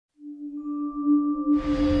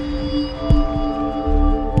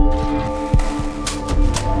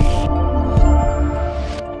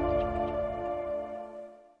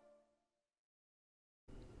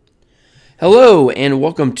Hello and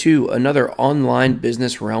welcome to another online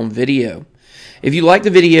business realm video. If you like the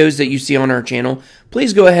videos that you see on our channel,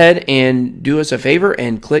 please go ahead and do us a favor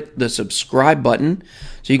and click the subscribe button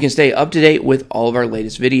so you can stay up to date with all of our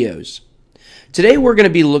latest videos. Today we're going to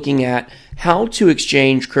be looking at how to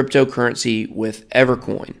exchange cryptocurrency with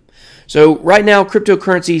Evercoin. So right now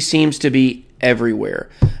cryptocurrency seems to be everywhere.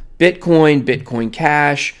 Bitcoin, Bitcoin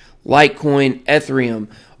Cash, Litecoin, Ethereum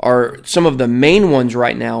are some of the main ones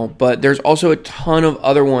right now, but there's also a ton of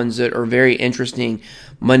other ones that are very interesting.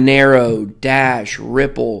 Monero, Dash,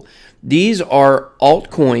 Ripple. These are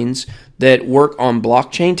altcoins that work on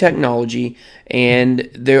blockchain technology, and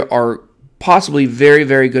there are possibly very,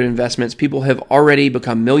 very good investments. People have already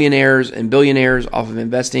become millionaires and billionaires off of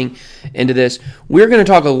investing into this. We're going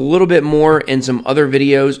to talk a little bit more in some other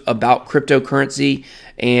videos about cryptocurrency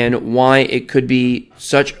and why it could be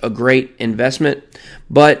such a great investment.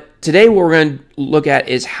 But today what we're going to look at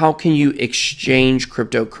is how can you exchange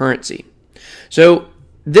cryptocurrency. So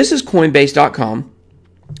this is Coinbase.com.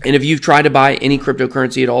 And if you've tried to buy any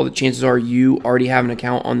cryptocurrency at all, the chances are you already have an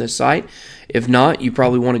account on this site. If not, you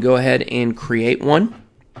probably want to go ahead and create one.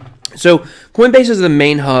 So Coinbase is the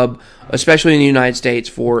main hub, especially in the United States,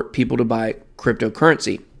 for people to buy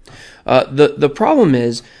cryptocurrency. The problem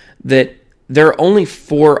is that there are only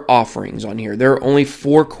 4 offerings on here. There are only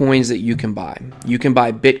 4 coins that you can buy. You can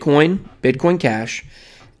buy Bitcoin, Bitcoin Cash,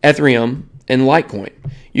 Ethereum, and Litecoin.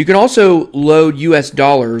 You can also load US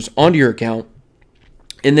dollars onto your account,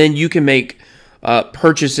 and then you can make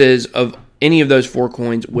purchases of any of those 4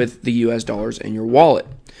 coins with the US dollars in your wallet.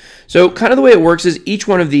 So kind of the way it works is each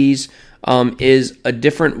one of these is a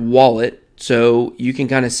different wallet. So you can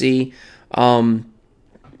kind of see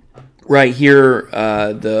right here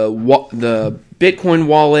the Bitcoin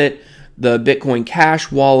wallet, the Bitcoin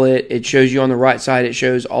Cash wallet. It shows you on the right side, it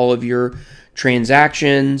shows all of your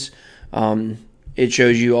transactions. It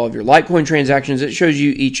shows you all of your Litecoin transactions. It shows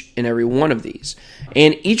you each and every one of these.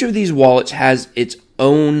 And each of these wallets has its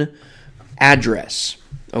own address.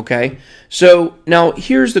 Okay? So now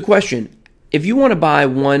here's the question. If you want to buy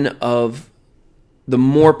one of the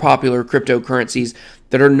more popular cryptocurrencies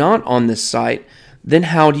that are not on this site, then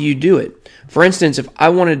how do you do it? For instance, if I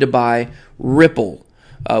wanted to buy Ripple,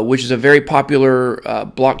 which is a very popular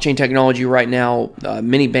blockchain technology right now,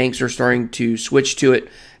 many banks are starting to switch to it.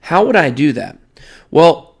 How would I do that?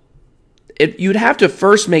 Well, you'd have to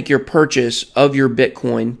first make your purchase of your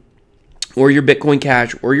Bitcoin or your Bitcoin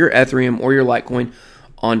Cash or your Ethereum or your Litecoin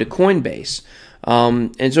onto Coinbase.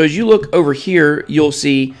 And so as you look over here, you'll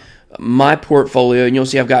see my portfolio, and you'll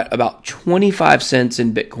see I've got about 25 cents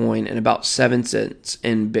in Bitcoin and about 7 cents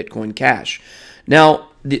in Bitcoin Cash. Now,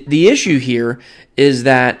 the issue here is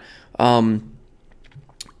that I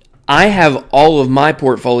have all of my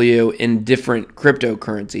portfolio in different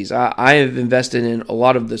cryptocurrencies. I have invested in a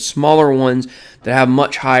lot of the smaller ones that have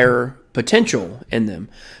much higher potential in them.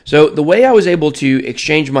 So the way I was able to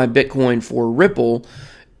exchange my Bitcoin for Ripple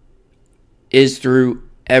is through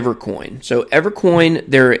Evercoin. So Evercoin,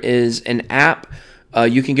 there is an app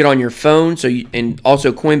you can get on your phone. And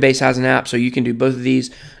also Coinbase has an app, so you can do both of these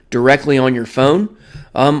directly on your phone,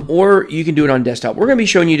 or you can do it on desktop. We're going to be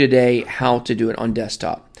showing you today how to do it on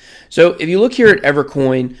desktop. So if you look here at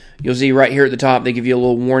Evercoin, you'll see right here at the top, they give you a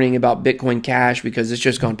little warning about Bitcoin Cash because it's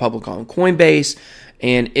just gone public on Coinbase,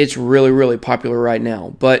 and it's really, really popular right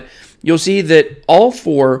now. But you'll see that all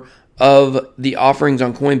 4 of the offerings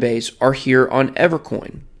on Coinbase are here on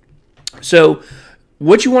Evercoin. So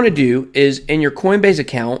what you want to do is in your Coinbase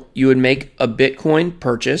account, you would make a Bitcoin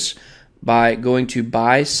purchase by going to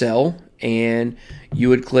buy, sell, and you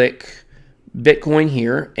would click Bitcoin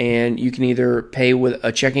here, and you can either pay with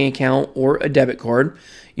a checking account or a debit card.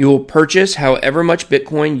 You will purchase however much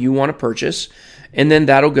Bitcoin you want to purchase, and then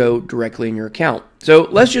that'll go directly in your account. So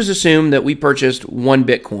let's just assume that we purchased 1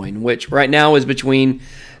 Bitcoin, which right now is between,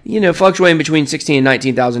 fluctuating between $16,000 and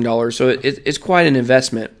 $19,000. So it's quite an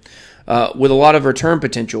investment with a lot of return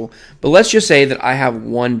potential. But let's just say that I have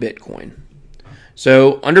 1 Bitcoin.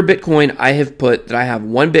 So under Bitcoin, I have put that I have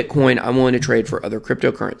 1 Bitcoin I'm willing to trade for other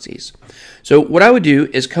cryptocurrencies. So what I would do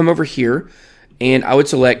is come over here and I would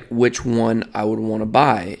select which one I would want to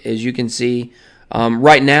buy. As you can see,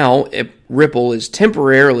 right now, Ripple is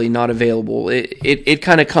temporarily not available. It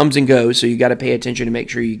kind of comes and goes, so you got to pay attention to make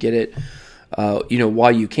sure you get it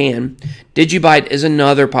while you can. DigiByte is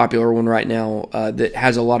another popular one right now that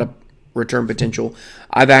has a lot of return potential.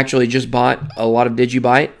 I've actually just bought a lot of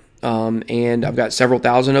DigiByte. And I've got several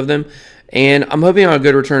thousand of them, and I'm hoping on a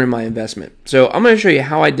good return in my investment. So I'm going to show you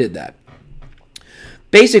how I did that.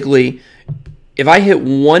 Basically, if I hit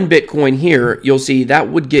 1 Bitcoin here, you'll see that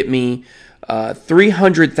would get me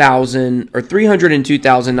 300,000 or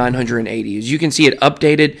 302,980. As you can see, it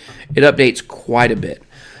updates quite a bit.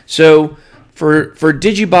 So for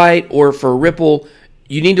Digibyte or for Ripple,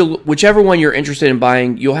 you need to, whichever one you're interested in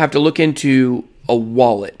buying, you'll have to look into a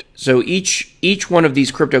wallet. So each one of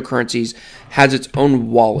these cryptocurrencies has its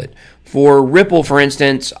own wallet. For Ripple, for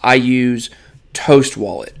instance, I use Toast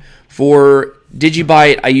Wallet. For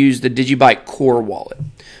Digibyte, I use the Digibyte Core wallet.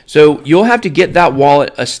 So you'll have to get that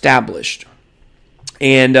wallet established.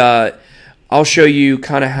 And I'll show you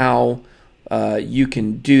kind of how you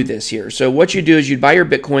can do this here. So what you do is you'd buy your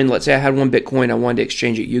Bitcoin. Let's say I had one Bitcoin, I wanted to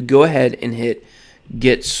exchange it. You go ahead and hit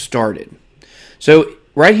Get Started. So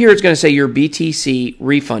right here it's going to say your BTC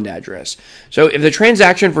refund address. So if the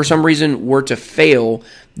transaction for some reason were to fail,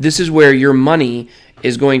 this is where your money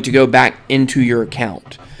is going to go back into your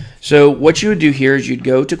account. So what you would do here is you'd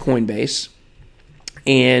go to Coinbase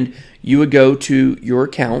and you would go to your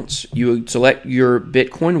accounts, you would select your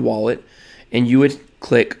Bitcoin wallet, and you would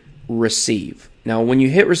click Receive. Now, when you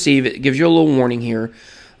hit Receive, it gives you a little warning here.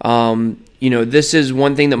 This is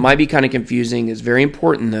one thing that might be kind of confusing. It's very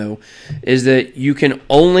important, though, is that you can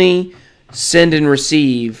only send and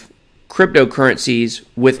receive cryptocurrencies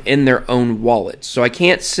within their own wallets. So I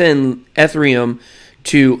can't send Ethereum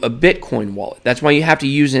to a Bitcoin wallet. That's why you have to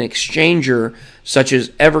use an exchanger such as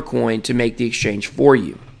Evercoin to make the exchange for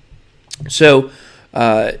you. So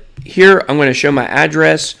here I'm going to show my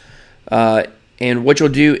address, and what you'll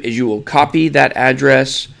do is you will copy that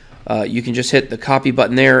address. You can just hit the copy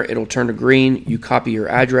button there. It'll turn to green. You copy your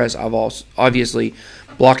address. I've also obviously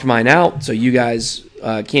blocked mine out, so you guys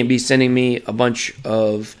can't be sending me a bunch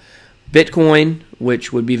of Bitcoin,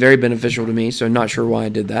 which would be very beneficial to me, so not sure why I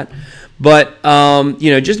did that. But,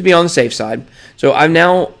 just to be on the safe side. So I've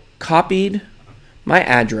now copied my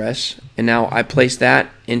address, and now I place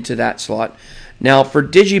that into that slot. Now for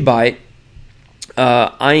Digibyte,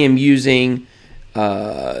 I am using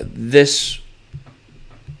this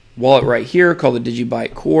wallet right here called the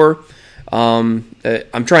Digibyte Core. I'm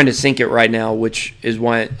trying to sync it right now, which is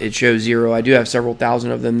why it shows 0. I do have several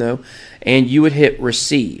thousand of them, though. And you would hit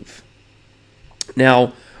Receive.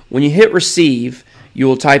 Now, when you hit Receive, you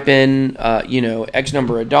will type in, X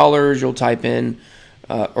number of dollars. You'll type in,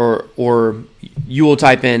 or you will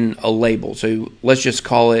type in a label. So let's just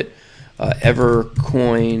call it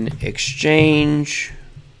Evercoin exchange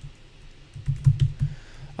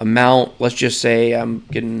amount. Let's just say I'm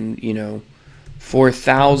getting,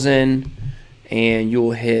 4,000, and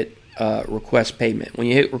you'll hit request payment. When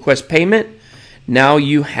you hit request payment, now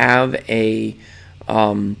you have an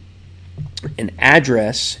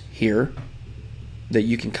address here that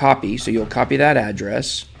you can copy. So you'll copy that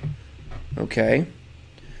address. Okay.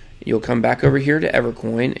 You'll come back over here to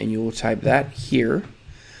Evercoin and you will type that here.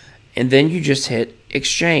 And then you just hit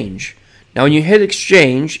exchange. Now when you hit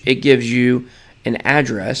exchange, it gives you an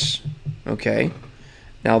address. Okay.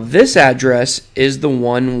 Now this address is the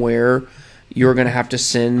one where you're going to have to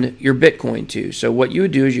send your Bitcoin to. So what you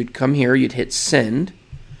would do is you'd come here, you'd hit send.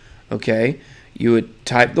 Okay. You would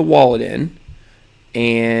type the wallet in,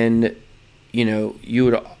 and you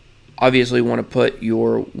would obviously want to put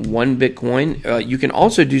your one Bitcoin. You can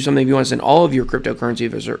also do something if you want to send all of your cryptocurrency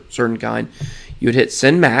of a certain kind. You would hit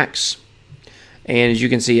send max, and as you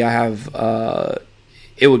can see, I have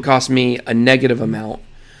it would cost me a negative amount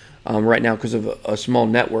right now because of a small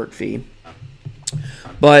network fee.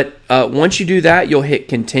 But once you do that, you'll hit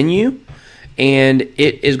continue, and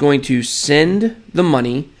it is going to send the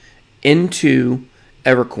money into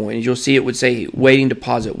Evercoin. As you'll see, it would say waiting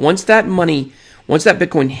deposit. Once that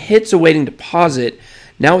Bitcoin hits a waiting deposit,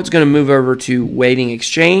 now it's going to move over to waiting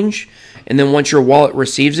exchange, and then once your wallet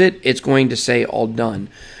receives it, it's going to say all done.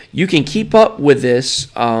 You can keep up with this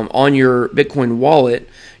on your Bitcoin wallet.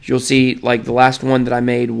 You'll see, like the last one that I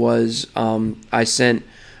made was I sent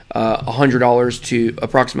 $100 to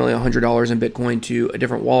approximately $100 in Bitcoin to a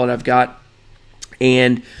different wallet I've got,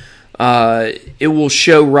 and it will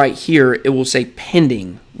show right here. It will say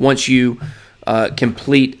pending once you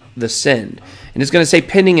complete the send, and it's going to say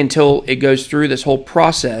pending until it goes through this whole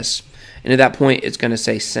process, and at that point, it's going to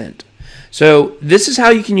say sent. So this is how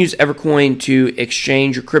you can use Evercoin to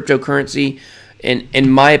exchange your cryptocurrency. And in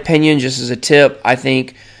my opinion, just as a tip, I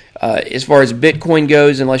think as far as Bitcoin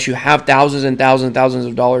goes, unless you have thousands and thousands and thousands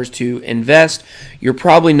of dollars to invest, you're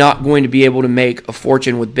probably not going to be able to make a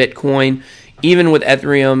fortune with Bitcoin. Even with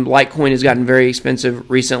Ethereum, Litecoin has gotten very expensive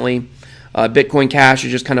recently. Bitcoin Cash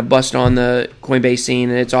is just kind of bust on the Coinbase scene,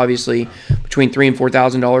 and it's obviously between $3,000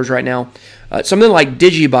 and $4,000 right now. Something like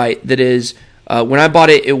Digibyte, that is, when I bought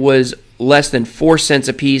it, it was less than 4 cents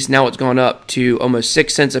a piece. Now it's gone up to almost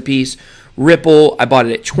 6 cents a piece, Ripple, I bought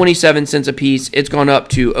it at 27 cents a piece. It's gone up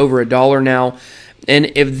to over $1 now.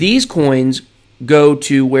 And if these coins go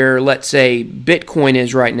to where, let's say, Bitcoin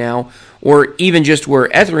is right now, or even just where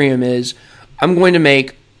Ethereum is, I'm going to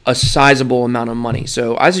make a sizable amount of money.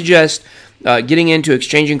 So I suggest getting into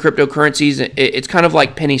exchanging cryptocurrencies. It's kind of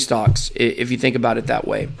like penny stocks, if you think about it that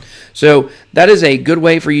way. So that is a good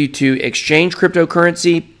way for you to exchange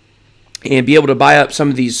cryptocurrency and be able to buy up some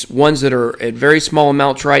of these ones that are at very small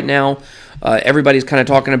amounts right now. Everybody's kind of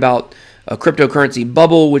talking about a cryptocurrency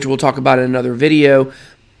bubble, which we'll talk about in another video.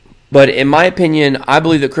 But in my opinion, I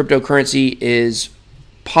believe that cryptocurrency is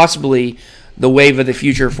possibly the wave of the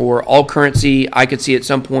future for all currency. I could see at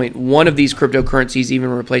some point one of these cryptocurrencies even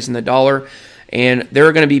replacing the dollar. And there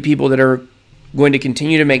are going to be people that are going to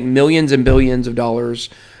continue to make millions and billions of dollars,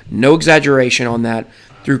 no exaggeration on that,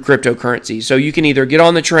 through cryptocurrency. So you can either get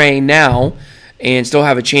on the train now and still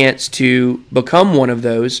have a chance to become one of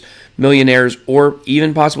those millionaires or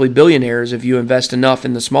even possibly billionaires if you invest enough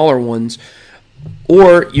in the smaller ones,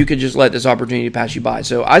 or you could just let this opportunity pass you by.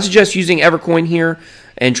 So I suggest using Evercoin here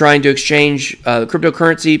and trying to exchange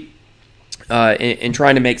cryptocurrency and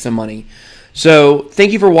trying to make some money. So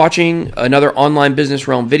thank you for watching another Online Business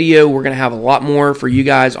Realm video. We're going to have a lot more for you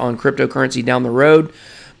guys on cryptocurrency down the road.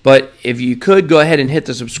 But if you could, go ahead and hit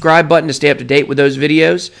the subscribe button to stay up to date with those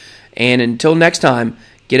videos. And until next time,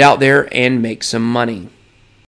 get out there and make some money.